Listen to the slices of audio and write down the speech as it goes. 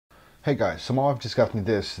Hey guys, so my wife just got me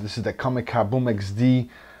this. This is the Comica BoomX-D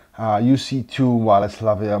UC2 Wireless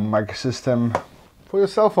Lavalier Mic system for your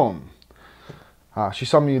cell phone. She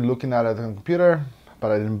saw me looking at it on the computer, but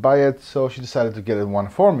I didn't buy it, so she decided to get one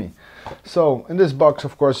for me. So in this box,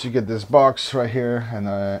 of course, you get this box right here,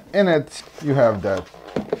 and in it you have the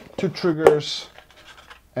 2 triggers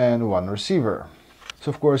and 1 receiver. So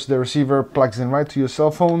of course the receiver plugs in right to your cell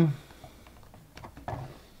phone,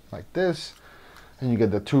 like this. And you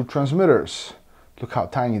get the 2 transmitters. Look how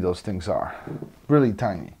tiny those things are. Really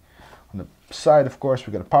tiny. On the side, of course,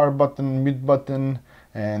 we got a power button, mute button,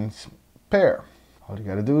 and pair. All you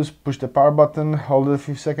gotta do is push the power button, hold it a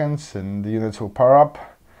few seconds, and the units will power up.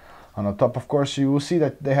 On the top, of course, you will see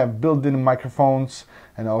that they have built-in microphones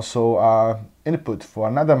and also input for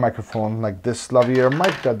another microphone like this lavalier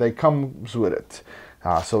mic that comes with it.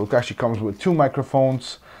 So it actually comes with 2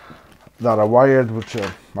 microphones that are wired, which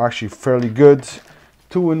are actually fairly good.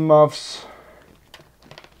 2 wind muffs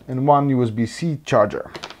and 1 USB-C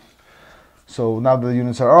charger. So now the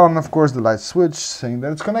units are on, of course the light switch saying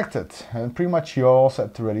that it's connected, and pretty much you're all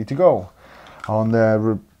set ready to go. On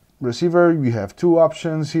the receiver you have 2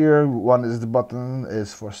 options here. One is the button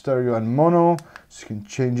is for stereo and mono, so you can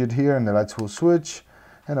change it here and the lights will switch.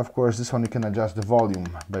 And of course this one you can adjust the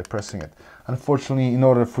volume by pressing it. Unfortunately, in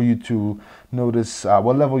order for you to notice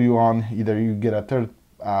what level you're on, either you get a third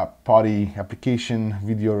party application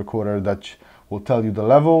video recorder that will tell you the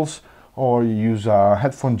levels, or you use a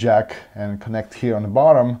headphone jack and connect here on the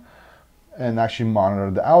bottom and actually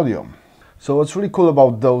monitor the audio. So what's really cool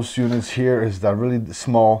about those units here is they're really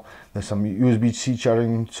small. There's some USB-C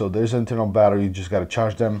charging, so there's an internal battery, you just got to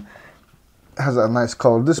charge them. It has a nice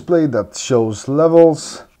color display that shows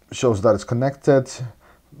levels, shows that it's connected,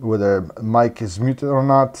 whether the mic is muted or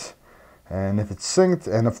not, and if it's synced,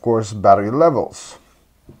 and of course battery levels.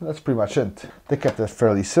 That's pretty much it. They kept it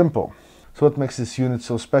fairly simple. So what makes this unit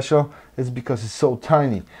so special is because it's so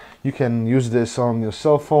tiny. You can use this on your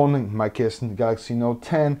cell phone, in my case the Galaxy Note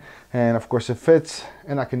 10, and of course it fits,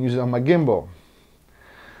 and I can use it on my gimbal.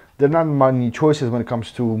 There are not many choices when it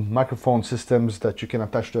comes to microphone systems that you can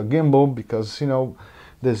attach to a gimbal, because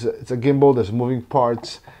it's a gimbal, there's moving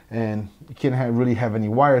parts, and you can't really have any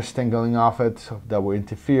wires dangling off it that will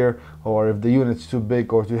interfere, or if the unit's too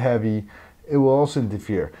big or too heavy, it will also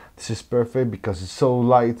interfere. This is perfect because it's so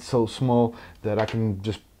light, so small, that I can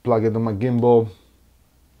just plug it on my gimbal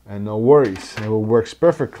and no worries, and it works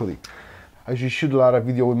perfectly. I usually shoot a lot of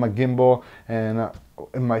video with my gimbal, and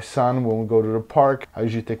my son, when we go to the park, I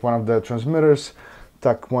usually take one of the transmitters,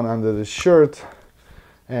 tuck one under the shirt,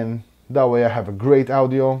 and that way I have a great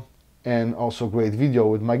audio and also great video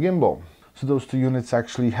with my gimbal. So those 2 units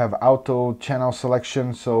actually have auto channel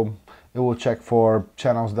selection, so it will check for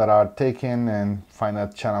channels that are taken and find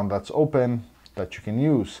a channel that's open that you can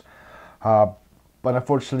use. But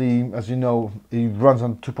unfortunately, as you know, it runs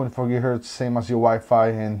on 2.4 GHz, same as your Wi-Fi,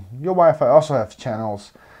 and your Wi-Fi also has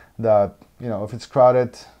channels that, if it's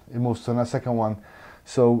crowded, it moves to a second one.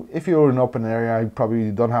 So if you're in an open area, you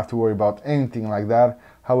probably don't have to worry about anything like that.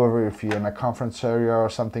 However, if you're in a conference area or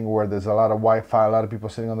something where there's a lot of Wi-Fi, a lot of people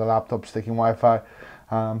sitting on the laptops taking Wi-Fi,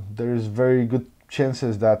 there's very good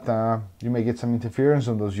chances that you may get some interference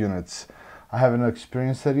on those units. I haven't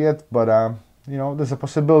experienced it yet, but there's a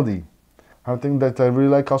possibility. Another thing that I really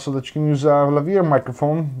like also, that you can use a lavalier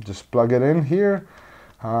microphone. Just plug it in here,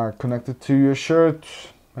 connect it to your shirt,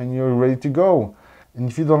 and you're ready to go. And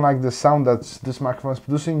if you don't like the sound that this microphone is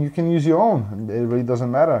producing, you can use your own. It really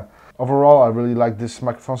doesn't matter. Overall, I really like this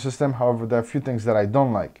microphone system. However, there are a few things that I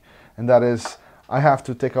don't like, and that is I have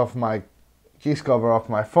to take off my case cover off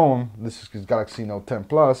my phone. This is Galaxy Note 10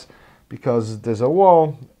 Plus, because there's a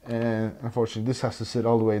wall, and unfortunately this has to sit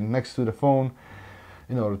all the way next to the phone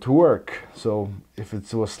in order to work. So if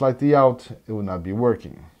it was slightly out, it would not be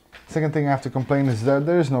working. Second thing I have to complain is that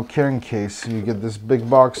there is no carrying case. You get this big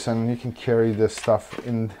box and you can carry this stuff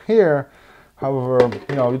in here. However,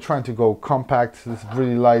 you're trying to go compact, it's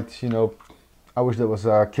really light, I wish there was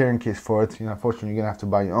a carrying case for it. Unfortunately you're gonna have to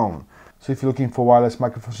buy your own. So if you're looking for wireless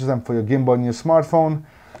microphone system for your gimbal and your smartphone,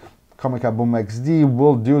 Comica BoomX-D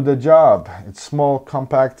will do the job. It's small,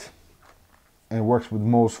 compact, and it works with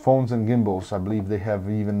most phones and gimbals. I believe they have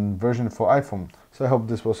even version for iPhone. So I hope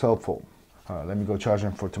this was helpful. Let me go charge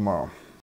them for tomorrow.